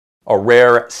A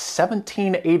rare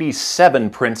 1787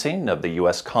 printing of the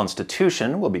U.S.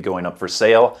 Constitution will be going up for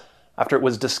sale after it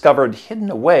was discovered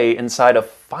hidden away inside a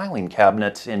filing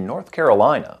cabinet in North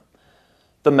Carolina.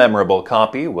 The memorable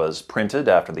copy was printed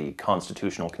after the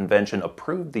Constitutional Convention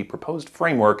approved the proposed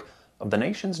framework of the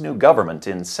nation's new government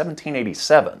in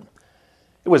 1787.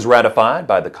 It was ratified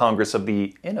by the Congress of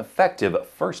the ineffective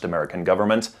First American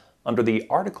government under the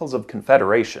Articles of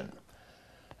Confederation.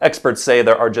 Experts say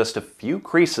there are just a few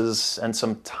creases and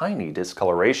some tiny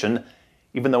discoloration,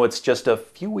 even though it's just a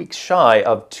few weeks shy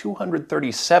of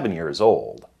 237 years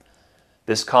old.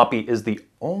 This copy is the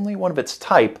only one of its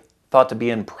type thought to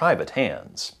be in private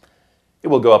hands. It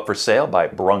will go up for sale by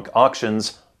Brunk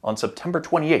Auctions on September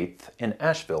 28th in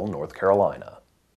Asheville, North Carolina.